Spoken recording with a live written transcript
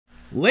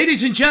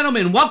Ladies and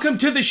gentlemen, welcome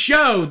to the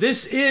show.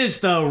 This is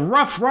the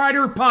Rough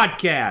Rider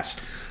Podcast,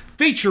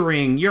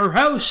 featuring your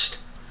host,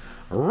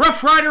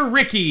 Rough Rider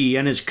Ricky,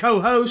 and his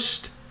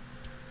co-host,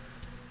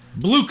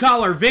 Blue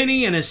Collar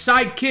Vinny, and his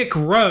sidekick,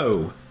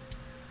 Ro.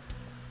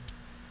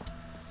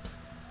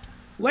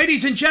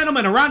 Ladies and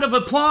gentlemen, a round of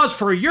applause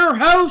for your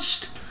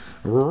host,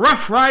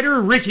 Rough Rider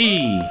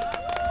Ricky.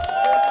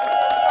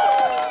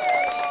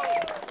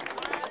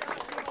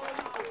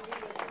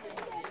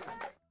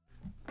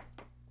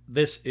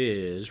 This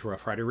is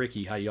Rough Rider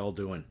Ricky. How y'all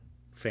doing?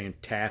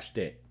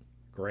 Fantastic.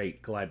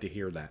 Great. Glad to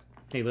hear that.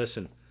 Hey,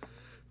 listen.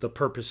 The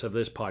purpose of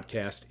this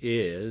podcast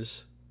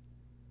is,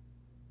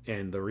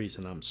 and the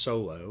reason I'm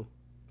solo,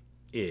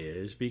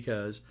 is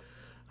because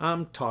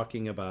I'm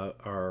talking about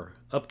our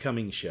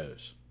upcoming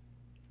shows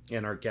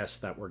and our guests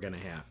that we're going to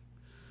have.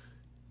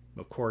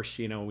 Of course,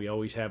 you know, we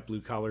always have Blue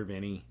Collar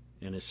Vinny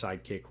and his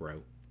sidekick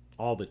Ro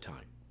all the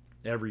time.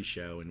 Every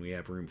show, and we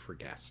have room for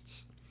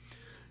guests.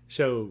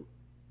 So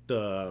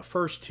the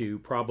first two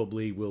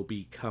probably will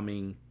be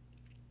coming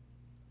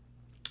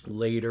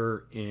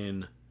later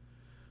in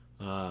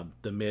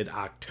the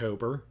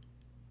mid-October.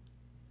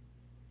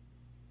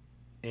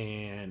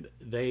 And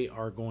they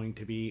are going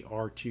to be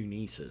our two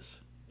nieces.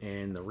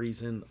 And the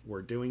reason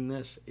we're doing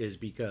this is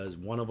because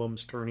one of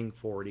them's turning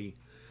 40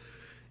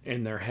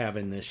 and they're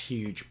having this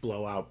huge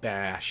blowout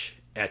bash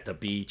at the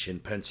beach in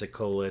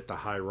Pensacola at the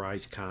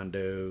high-rise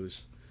condos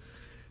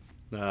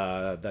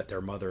that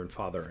their mother and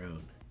father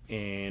own.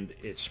 And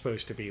it's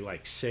supposed to be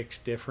like 6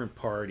 different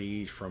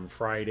parties from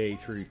Friday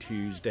through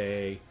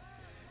Tuesday.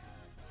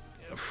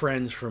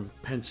 Friends from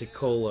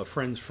Pensacola,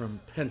 friends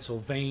from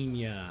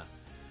Pennsylvania.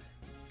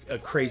 A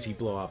crazy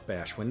blowout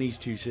bash. When these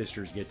two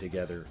sisters get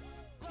together,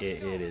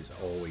 it is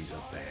always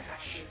a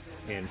bash.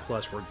 And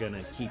plus, we're going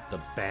to keep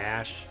the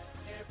bash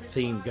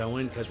theme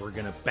going because we're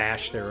going to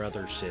bash their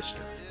other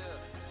sister.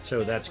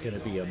 So that's going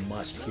to be a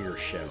must-hear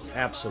show.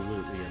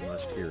 Absolutely a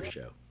must-hear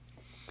show.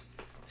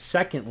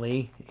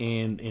 Secondly,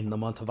 in the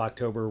month of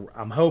October,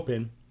 I'm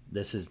hoping,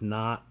 this is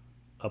not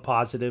a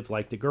positive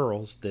like the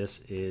girls,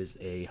 this is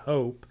a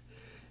hope,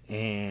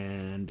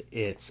 and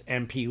it's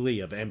MP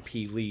Lee of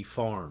MP Lee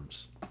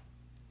Farms.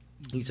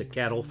 He's a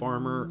cattle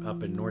farmer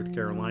up in North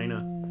Carolina,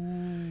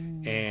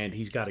 and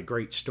he's got a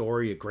great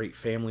story, a great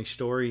family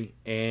story,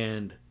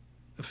 and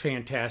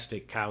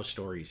fantastic cow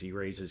stories. He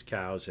raises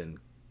cows, and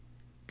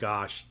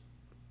gosh,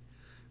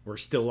 we're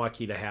still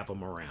lucky to have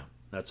him around.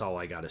 That's all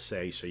I got to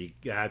say. So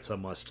that's a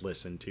must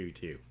listen to,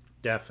 too.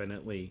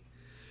 Definitely.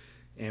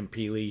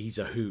 MP Lee, he's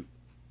a hoot.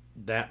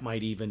 That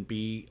might even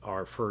be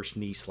our first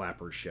knee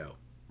slapper show,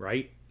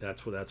 right?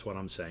 That's what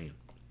I'm saying.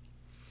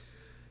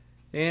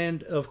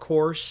 And, of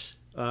course,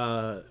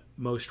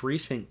 most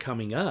recent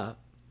coming up,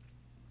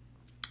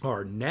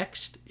 our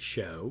next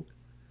show,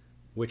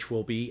 which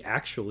will be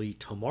actually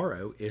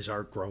tomorrow, is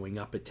our Growing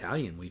Up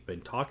Italian. We've been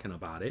talking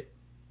about it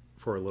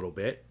for a little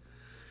bit.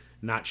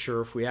 Not sure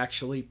if we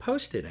actually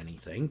posted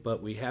anything,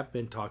 but we have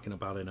been talking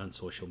about it on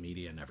social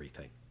media and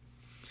everything.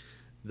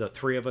 The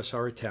three of us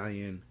are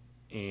Italian,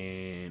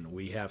 and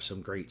we have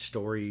some great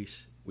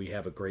stories. We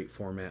have a great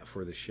format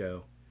for the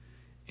show,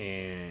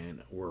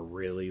 and we're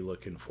really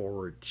looking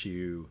forward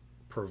to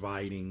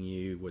providing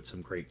you with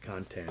some great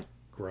content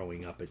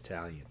growing up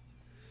Italian.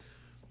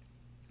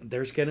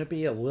 There's going to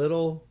be a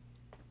little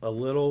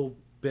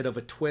bit of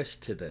a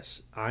twist to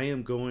this. I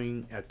am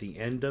going, at the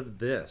end of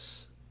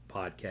this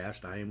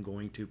podcast, I am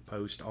going to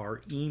post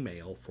our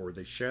email for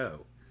the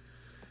show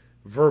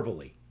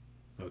verbally.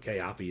 Okay,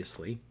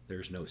 obviously,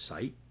 there's no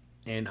site.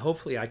 And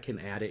hopefully I can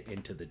add it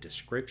into the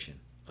description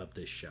of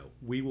this show.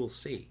 We will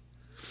see.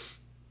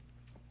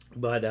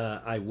 But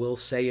I will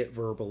say it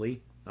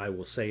verbally. I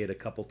will say it a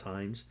couple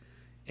times.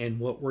 And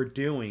what we're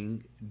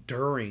doing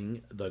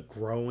during the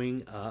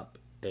Growing Up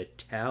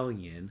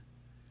Italian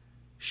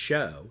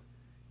show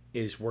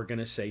is we're going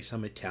to say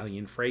some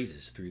Italian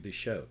phrases through the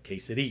show.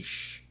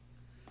 Quesadilla.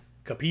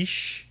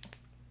 Capiche?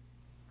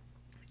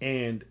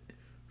 And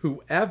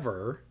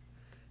whoever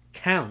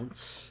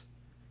counts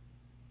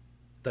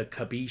the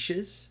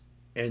capiches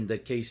and the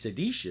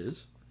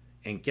quesadillas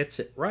and gets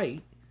it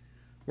right,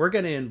 we're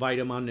going to invite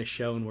them on the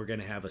show and we're going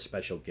to have a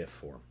special gift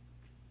for them.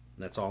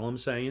 That's all I'm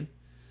saying.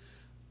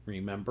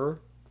 Remember,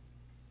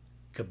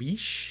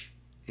 capiche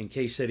and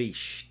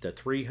quesadilla, the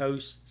three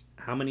hosts,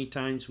 how many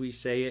times we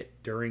say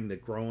it during the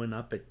Growing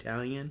Up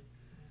Italian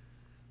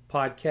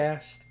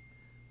podcast,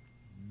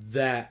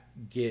 that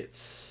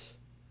gets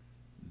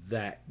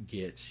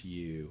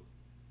you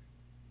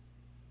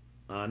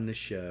on the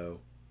show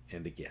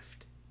and a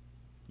gift.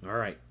 All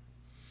right.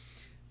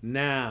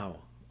 Now,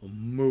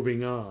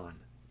 moving on.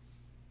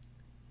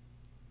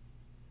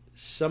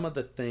 Some of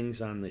the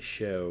things on the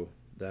show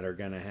that are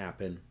going to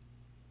happen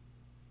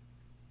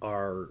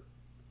are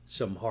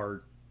some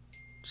hard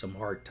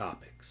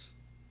topics.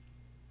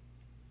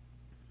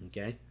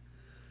 Okay?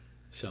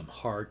 Some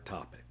hard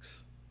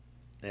topics.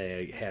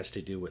 It has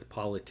to do with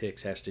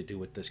politics, has to do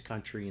with this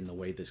country and the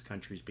way this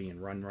country's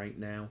being run right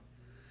now,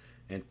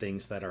 and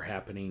things that are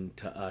happening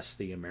to us,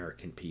 the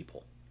American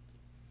people.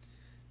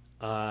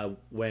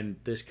 When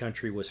this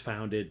country was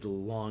founded a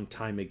long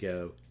time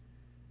ago,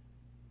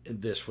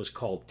 this was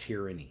called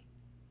tyranny.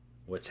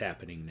 What's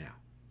happening now?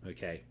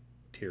 Okay?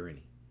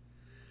 Tyranny.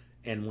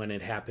 And when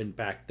it happened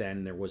back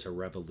then, there was a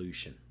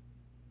revolution.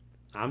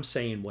 I'm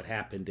saying what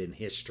happened in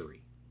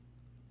history.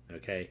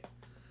 Okay?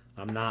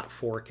 I'm not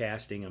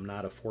forecasting. I'm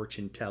not a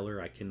fortune teller.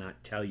 I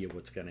cannot tell you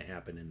what's going to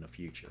happen in the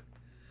future.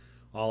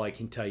 All I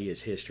can tell you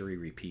is history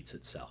repeats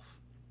itself.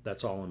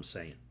 That's all I'm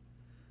saying.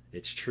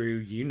 It's true.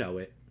 You know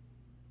it.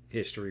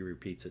 History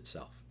repeats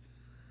itself.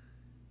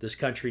 This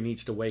country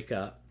needs to wake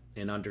up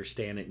and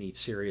understand it needs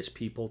serious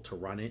people to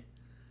run it,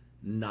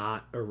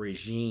 not a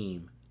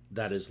regime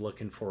that is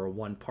looking for a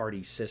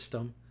one-party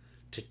system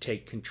to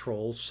take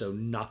control so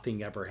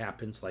nothing ever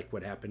happens like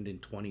what happened in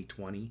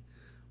 2020,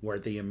 where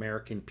the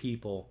American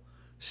people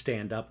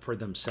stand up for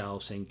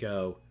themselves and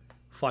go,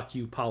 fuck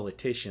you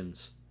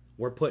politicians.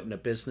 We're putting a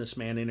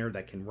businessman in there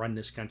that can run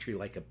this country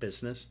like a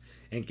business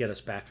and get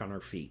us back on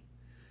our feet.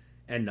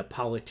 And the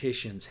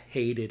politicians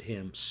hated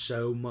him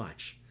so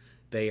much,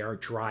 they are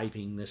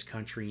driving this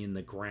country in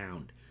the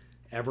ground.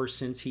 Ever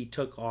since he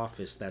took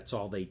office, that's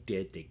all they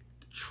did. They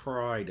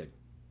tried to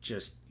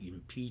just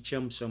impeach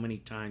him so many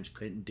times,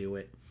 couldn't do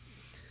it.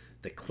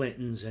 The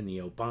Clintons and the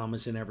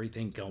Obamas and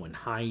everything go in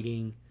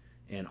hiding,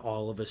 and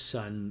all of a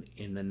sudden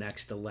in the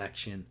next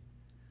election,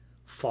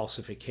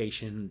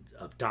 falsification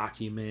of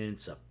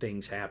documents, of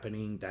things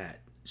happening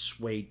that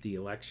swayed the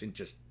election,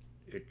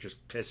 it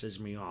just pisses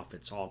me off.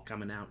 It's all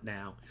coming out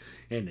now.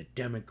 And the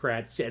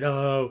Democrats said,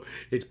 oh,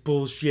 it's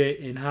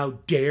bullshit and how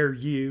dare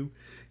you,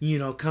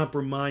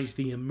 compromise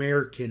the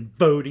American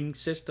voting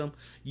system.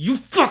 You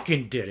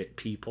fucking did it,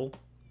 people.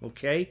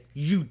 Okay?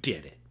 You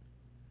did it.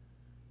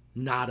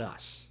 Not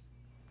us.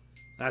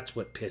 That's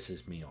what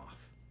pisses me off.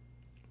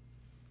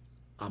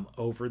 I'm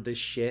over this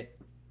shit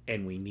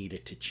and we need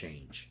it to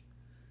change.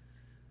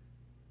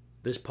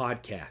 This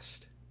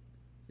podcast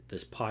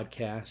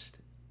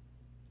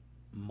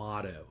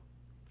motto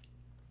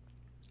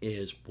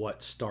is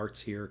what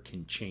starts here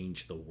can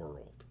change the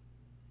world.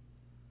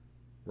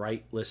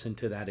 Right? Listen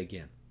to that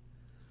again.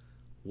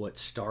 What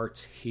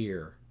starts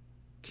here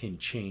can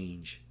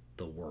change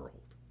the world.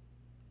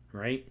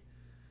 Right?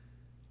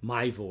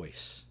 My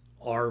voice,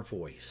 our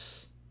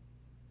voice,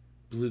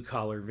 Blue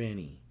Collar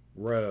Vinny,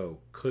 Roe,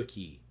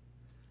 Cookie,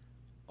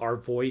 our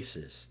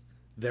voices,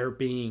 they're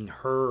being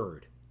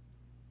heard.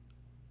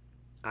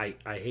 I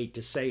hate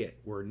to say it.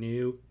 We're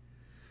new.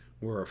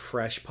 We're a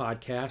fresh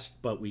podcast,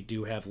 but we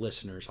do have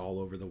listeners all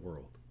over the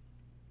world.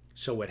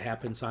 So what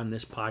happens on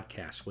this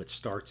podcast, what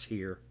starts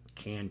here,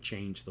 can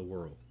change the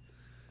world.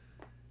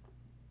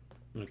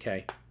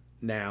 Okay,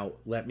 now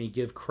let me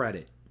give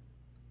credit.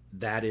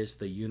 That is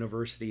the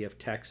University of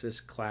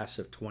Texas class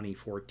of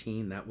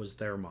 2014. That was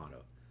their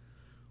motto.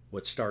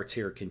 What starts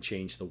here can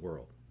change the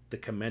world. The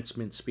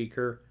commencement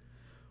speaker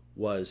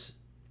was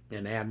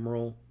an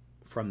admiral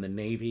from the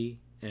Navy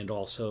and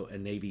also a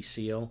Navy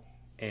SEAL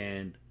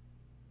and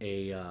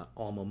a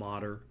alma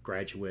mater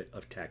graduate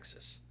of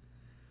Texas.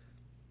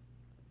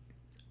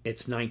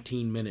 It's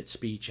 19-minute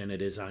speech and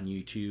it is on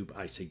YouTube.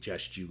 I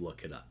suggest you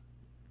look it up.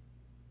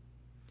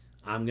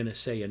 I'm going to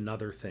say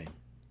another thing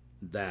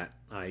that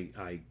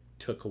I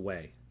took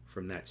away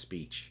from that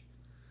speech.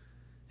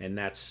 And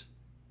that's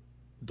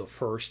the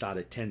first out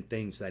of 10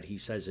 things that he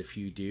says if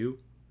you do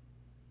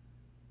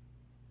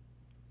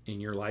in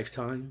your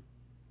lifetime,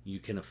 you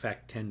can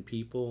affect 10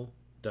 people.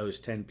 Those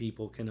 10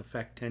 people can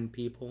affect 10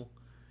 people.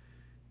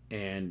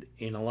 And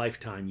in a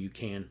lifetime, you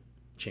can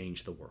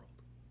change the world.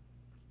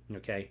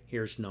 Okay,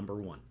 here's number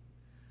one.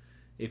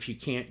 If you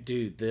can't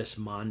do this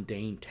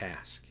mundane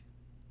task,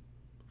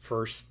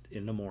 first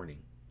in the morning,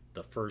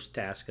 the first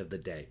task of the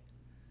day,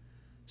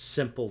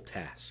 simple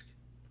task,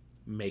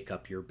 make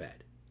up your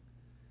bed.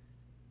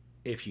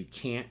 If you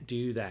can't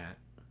do that,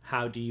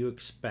 how do you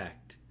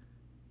expect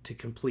to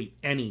complete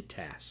any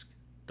task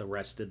the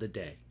rest of the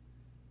day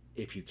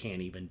if you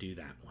can't even do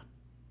that one?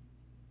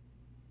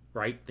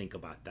 Right? Think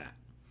about that.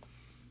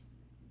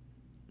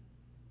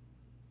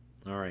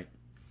 All right.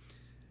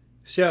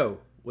 So,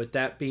 with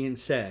that being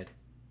said,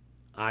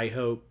 I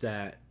hope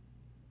that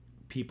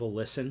people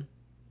listen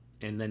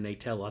and then they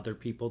tell other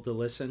people to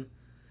listen.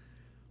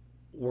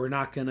 We're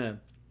not going to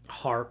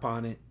harp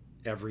on it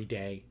every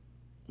day.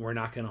 We're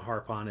not going to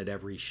harp on it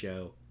every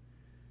show.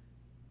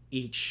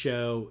 Each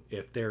show,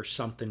 if there's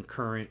something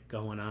current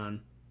going on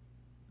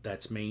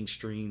that's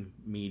mainstream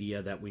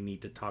media that we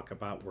need to talk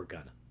about, we're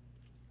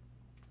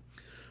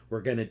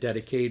going to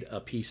dedicate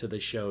a piece of the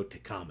show to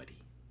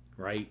comedy,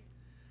 right?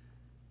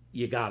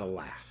 You got to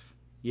laugh.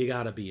 You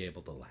got to be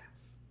able to laugh.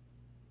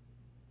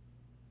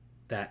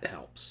 That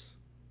helps,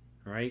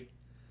 right?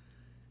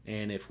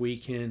 And if we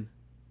can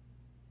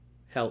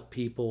help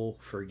people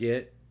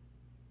forget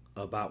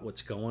about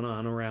what's going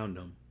on around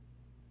them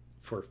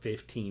for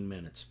 15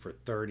 minutes, for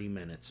 30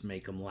 minutes,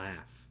 make them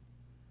laugh,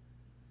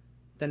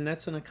 then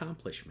that's an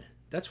accomplishment.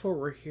 That's what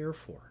we're here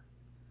for.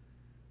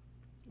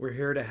 We're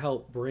here to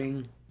help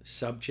bring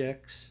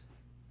subjects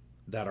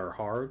that are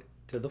hard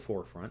to the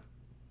forefront,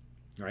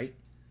 right?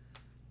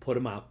 Put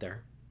them out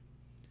there.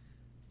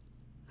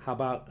 How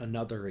about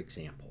another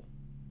example?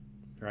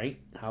 Right?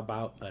 How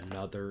about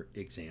another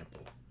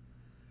example?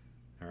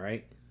 All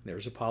right?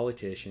 There's a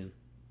politician,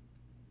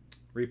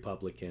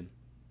 Republican,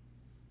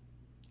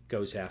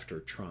 goes after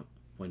Trump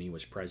when he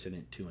was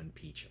president to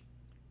impeach him.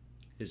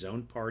 His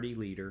own party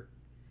leader,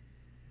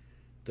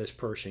 this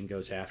person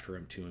goes after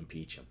him to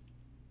impeach him.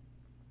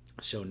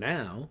 So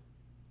now,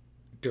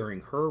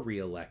 during her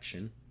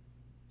reelection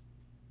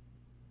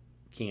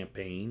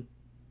campaign,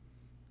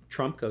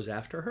 Trump goes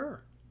after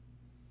her.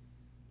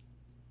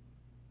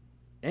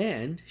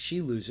 And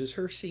she loses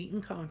her seat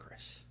in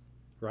Congress,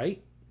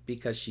 right?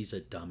 Because she's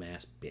a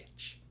dumbass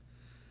bitch.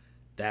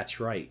 That's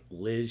right,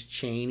 Liz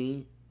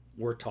Cheney,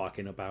 we're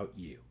talking about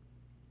you.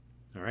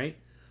 All right?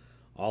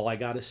 All I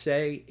got to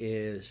say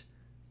is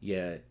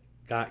you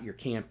got your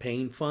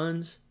campaign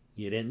funds,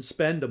 you didn't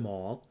spend them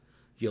all,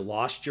 you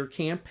lost your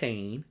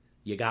campaign,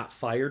 you got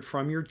fired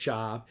from your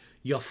job,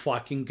 you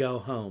fucking go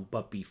home.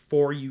 But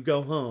before you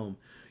go home,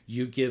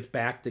 you give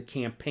back the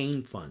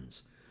campaign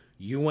funds.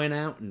 You went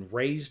out and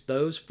raised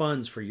those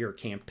funds for your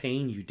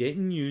campaign. You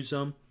didn't use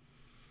them.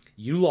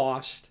 You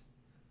lost.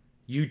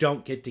 You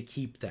don't get to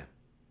keep them.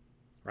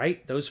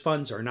 Right? Those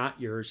funds are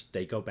not yours.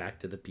 They go back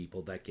to the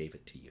people that gave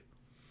it to you.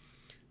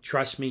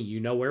 Trust me, you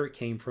know where it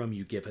came from.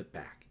 You give it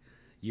back.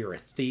 You're a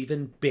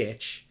thieving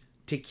bitch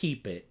to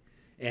keep it.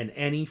 And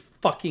any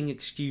fucking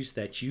excuse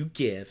that you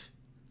give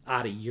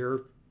out of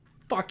your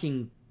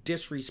fucking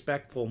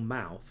disrespectful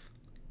mouth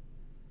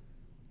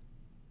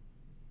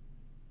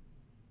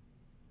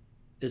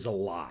is a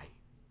lie.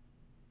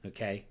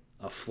 Okay?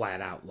 A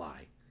flat out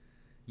lie.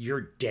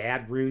 Your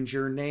dad ruined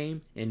your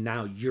name, and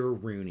now you're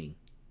ruining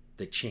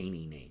the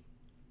Cheney name.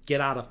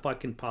 Get out of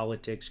fucking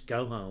politics,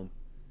 go home,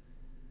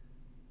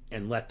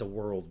 and let the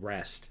world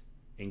rest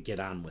and get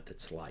on with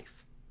its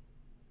life.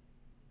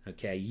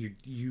 Okay?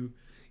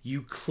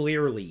 You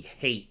clearly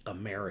hate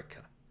America.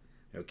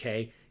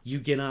 Okay? You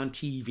get on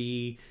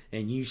TV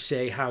and you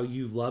say how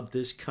you love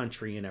this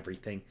country and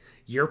everything.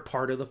 You're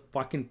part of the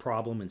fucking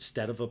problem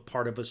instead of a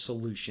part of a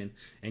solution,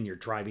 and you're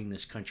driving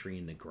this country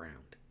in the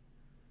ground.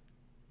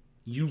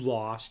 You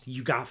lost.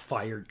 You got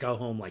fired. Go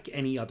home like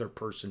any other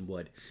person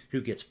would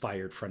who gets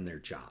fired from their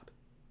job.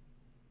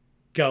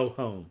 Go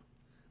home,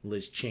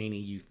 Liz Cheney,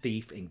 you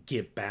thief, and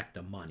give back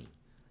the money.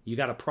 You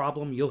got a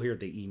problem? You'll hear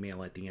the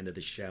email at the end of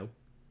the show.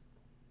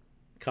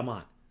 Come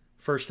on.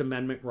 First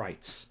Amendment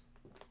rights.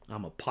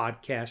 I'm a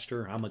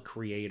podcaster, I'm a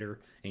creator,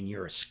 and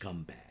you're a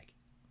scumbag.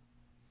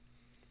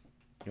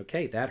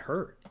 Okay, that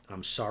hurt.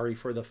 I'm sorry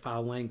for the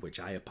foul language.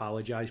 I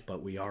apologize,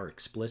 but we are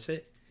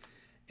explicit.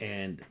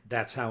 And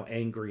that's how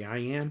angry I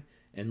am.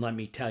 And let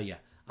me tell you,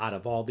 out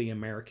of all the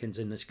Americans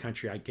in this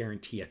country, I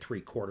guarantee you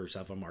 3/4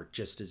 of them are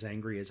just as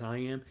angry as I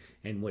am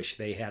and wish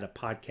they had a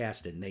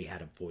podcast and they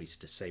had a voice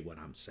to say what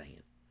I'm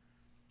saying.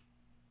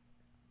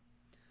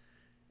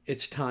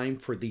 It's time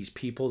for these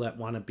people that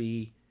want to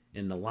be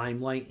in the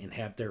limelight and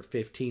have their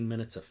 15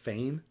 minutes of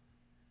fame.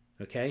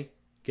 Okay?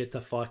 Get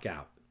the fuck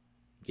out.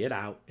 Get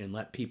out and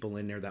let people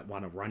in there that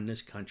want to run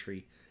this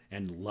country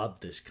and love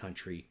this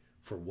country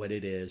for what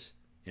it is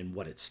and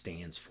what it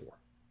stands for.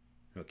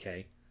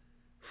 Okay?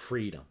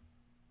 Freedom.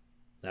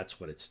 That's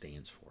what it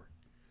stands for.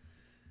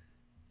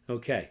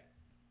 Okay.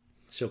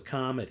 So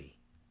comedy.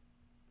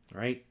 All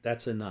right?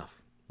 That's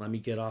enough. Let me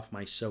get off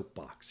my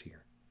soapbox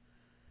here.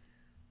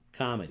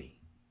 Comedy.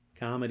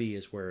 Comedy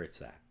is where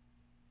it's at.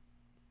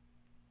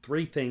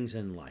 3 things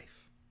in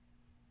life.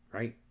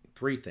 Right?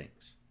 3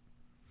 things.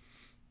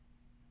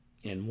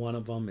 And one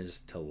of them is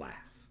to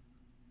laugh.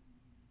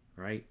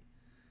 Right?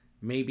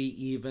 Maybe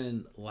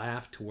even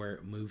laugh to where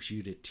it moves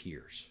you to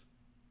tears.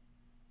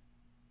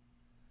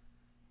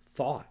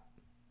 Thought.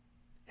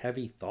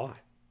 Heavy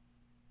thought.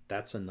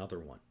 That's another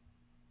one.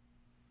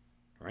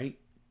 Right?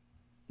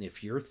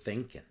 If you're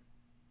thinking,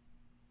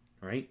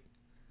 right?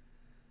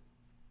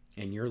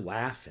 And you're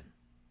laughing.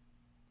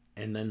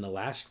 And then the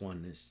last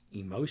one is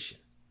emotion.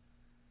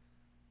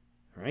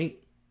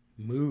 Right?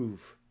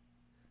 Move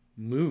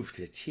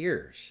to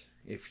tears.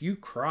 If you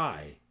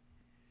cry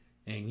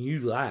and you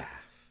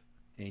laugh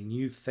and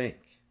you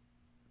think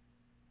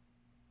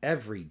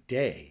every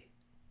day,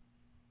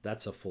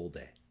 that's a full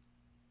day.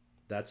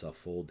 That's a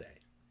full day.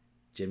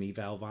 Jimmy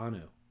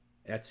Valvano,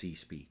 Etsy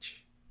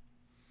speech.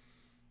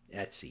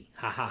 Etsy.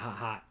 Ha ha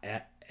ha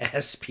ha.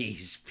 SP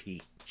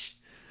speech.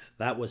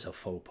 That was a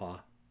faux pas.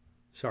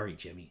 Sorry,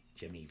 Jimmy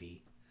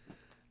V.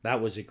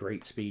 That was a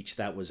great speech.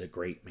 That was a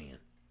great man.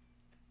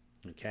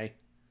 Okay?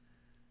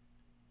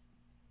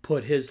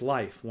 Put his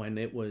life when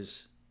it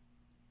was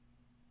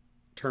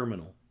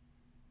terminal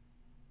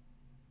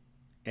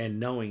and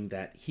knowing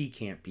that he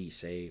can't be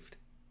saved.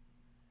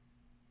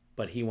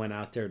 But he went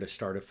out there to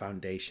start a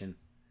foundation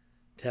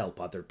to help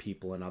other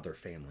people and other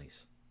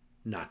families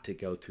not to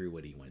go through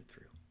what he went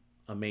through.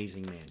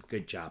 Amazing man.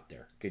 Good job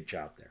there. Good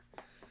job there.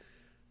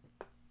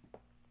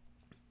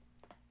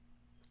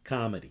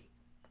 Comedy.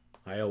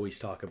 I always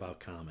talk about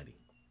comedy.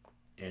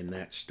 And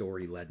that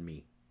story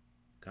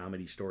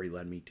comedy story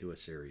led me to a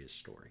serious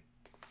story.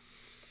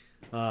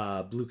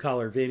 Blue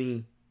Collar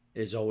Vinny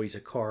is always a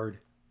card.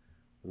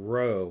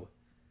 Roe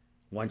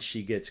once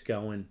she gets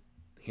going,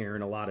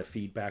 hearing a lot of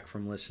feedback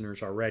from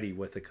listeners already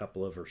with a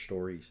couple of her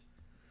stories.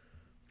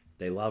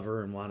 They love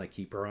her and want to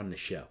keep her on the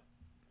show.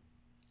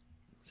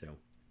 So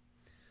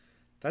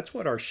that's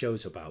what our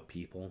show's about,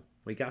 people.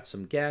 We got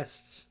some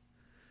guests.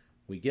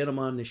 We get them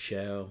on the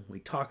show. We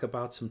talk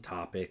about some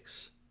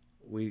topics.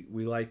 We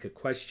like a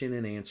question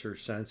and answer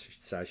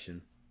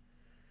session.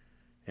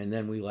 And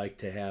then we like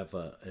to have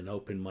an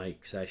open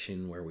mic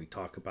session where we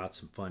talk about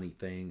some funny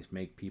things,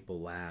 make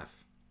people laugh,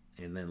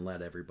 and then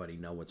let everybody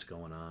know what's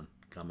going on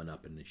coming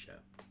up in the show.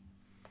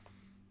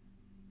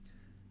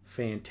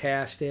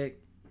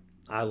 Fantastic.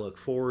 I look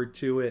forward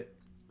to it.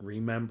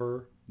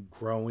 Remember,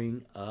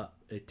 Growing Up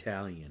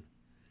Italian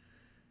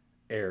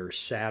airs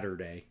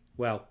Saturday.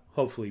 Well,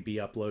 hopefully be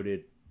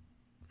uploaded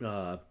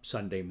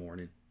Sunday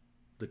morning,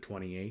 the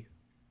 28th.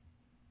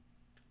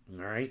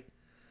 All right.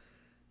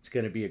 It's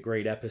going to be a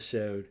great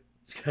episode.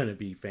 It's going to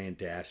be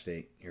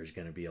fantastic. There's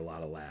going to be a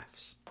lot of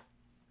laughs.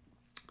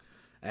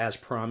 As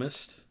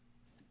promised,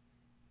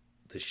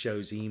 the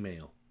show's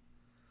email,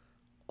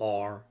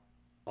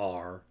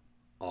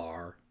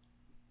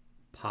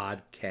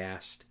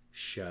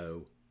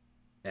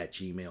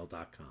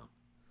 rrrpodcastshow@gmail.com.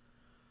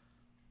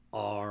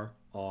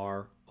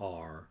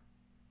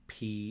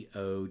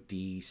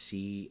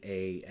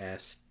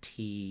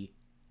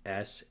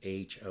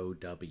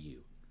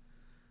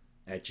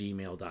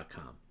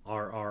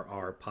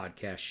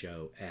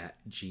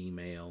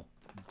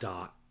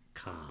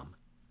 rrrpodcastshow@gmail.com.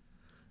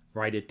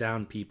 Write it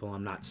down, people.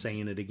 I'm not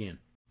saying it again.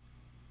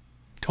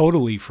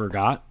 Totally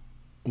forgot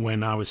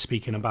when I was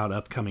speaking about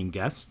upcoming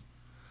guests.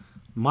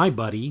 My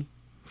buddy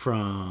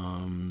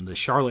from the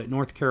Charlotte,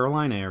 North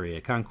Carolina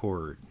area,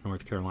 Concord,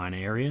 North Carolina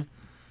area,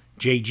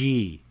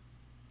 JG.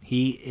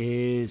 He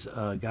is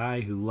a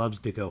guy who loves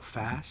to go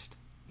fast.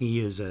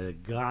 He is a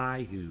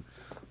guy who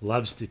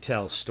loves to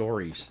tell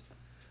stories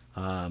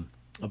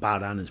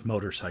about on his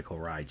motorcycle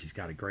rides. He's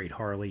got a great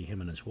Harley,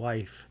 him and his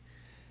wife.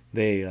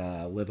 They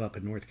live up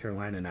in North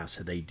Carolina now,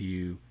 so they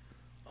do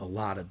a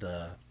lot of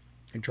the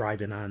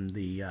driving on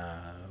the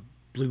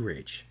Blue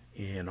Ridge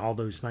and all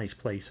those nice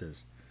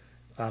places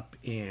up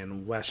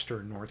in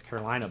western North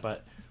Carolina.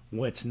 But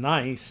what's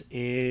nice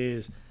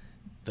is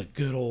the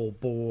good old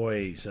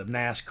boys of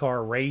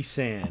NASCAR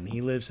racing.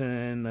 He lives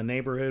in a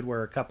neighborhood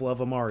where a couple of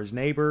them are his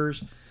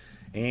neighbors,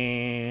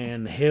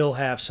 and he'll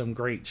have some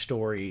great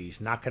stories.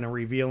 Not going to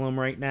reveal them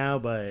right now,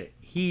 but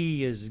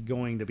he is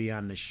going to be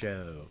on the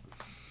show.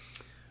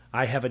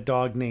 I have a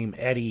dog named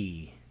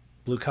Eddie.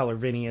 Blue Collar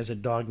Vinny has a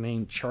dog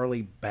named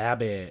Charlie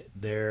Babbitt.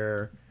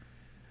 They're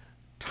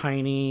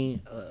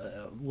tiny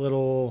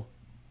little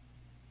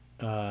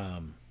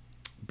Bichon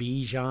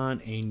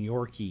and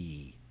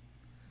Yorkie.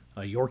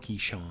 A Yorkie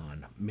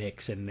Sean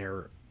mix, and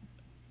they're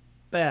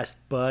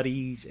best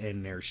buddies,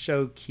 and they're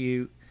so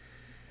cute.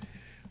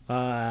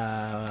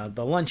 The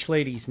lunch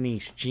lady's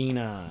niece,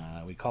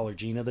 Gina, we call her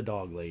Gina the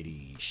dog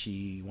lady.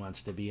 She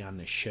wants to be on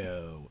the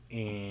show,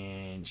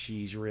 and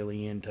she's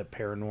really into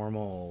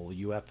paranormal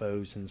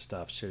UFOs and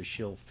stuff, so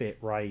she'll fit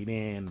right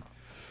in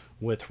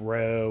with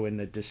Ro and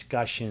the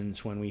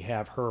discussions when we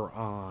have her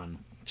on.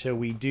 So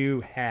we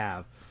do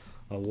have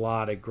a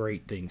lot of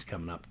great things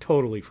coming up.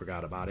 Totally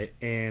forgot about it.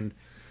 And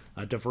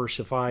a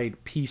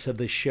diversified piece of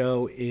the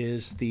show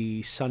is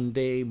the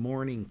Sunday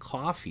morning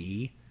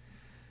coffee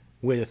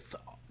with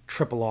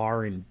Triple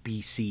R and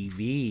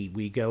BCV.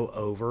 We go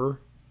over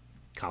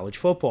college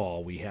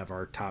football. We have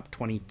our top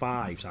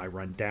 25s. I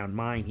run down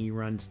mine. He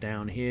runs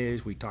down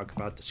his. We talk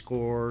about the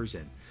scores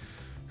and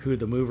who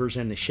the movers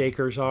and the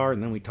shakers are.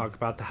 And then we talk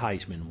about the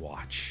Heisman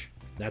Watch.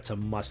 That's a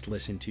must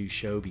listen to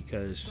show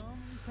because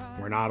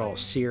we're not all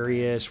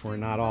serious.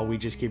 We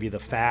just give you the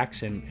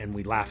facts and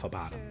we laugh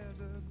about them.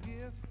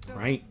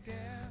 Right?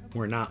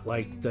 We're not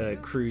like the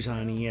crews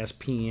on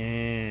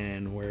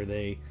ESPN where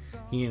they,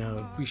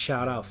 we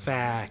shout out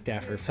fact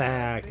after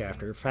fact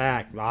after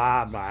fact,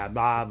 blah, blah,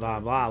 blah, blah,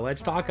 blah.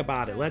 Let's talk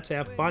about it. Let's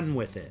have fun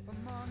with it.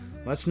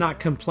 Let's not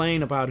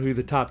complain about who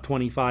the top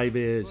 25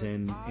 is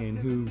and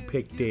who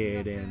picked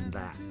it and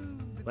that.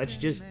 Let's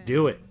just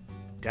do it.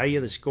 Tell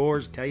you the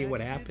scores, tell you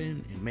what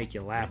happened, and make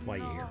you laugh while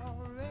you hear it.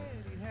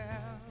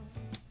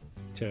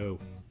 So,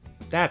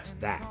 that's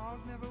that.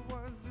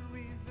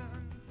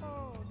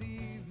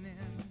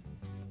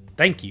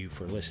 Thank you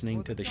for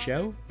listening to the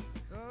show,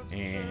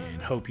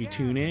 and hope you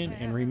tune in,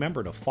 and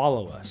remember to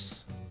follow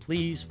us.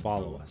 Please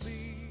follow us.